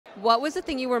What was the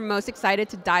thing you were most excited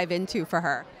to dive into for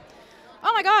her?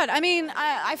 Oh my God. I mean,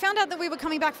 I found out that we were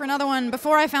coming back for another one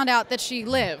before I found out that she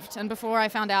lived and before I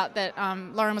found out that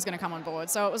Lauren was going to come on board.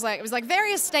 So it was like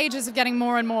various stages of getting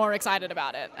more and more excited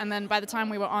about it. And then by the time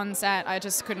we were on set, I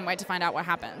just couldn't wait to find out what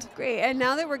happened. Great. And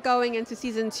now that we're going into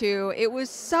season 2, it was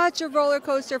such a roller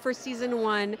coaster for season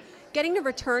 1. Getting to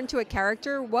return to a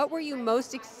character, what were you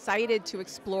most excited to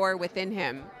explore within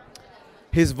him?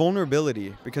 His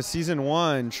vulnerability, because season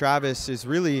 1, Travis is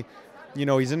really,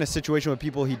 he's in a situation with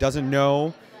people he doesn't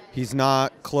know. He's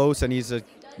not close, and he's a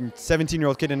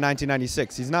 17-year-old kid in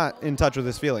 1996. He's not in touch with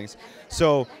his feelings.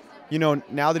 So,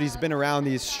 now that he's been around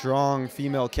these strong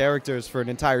female characters for an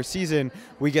entire season,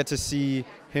 we get to see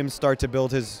him start to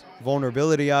build his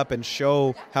vulnerability up and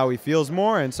show how he feels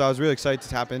more. And so I was really excited to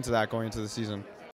tap into that going into the season.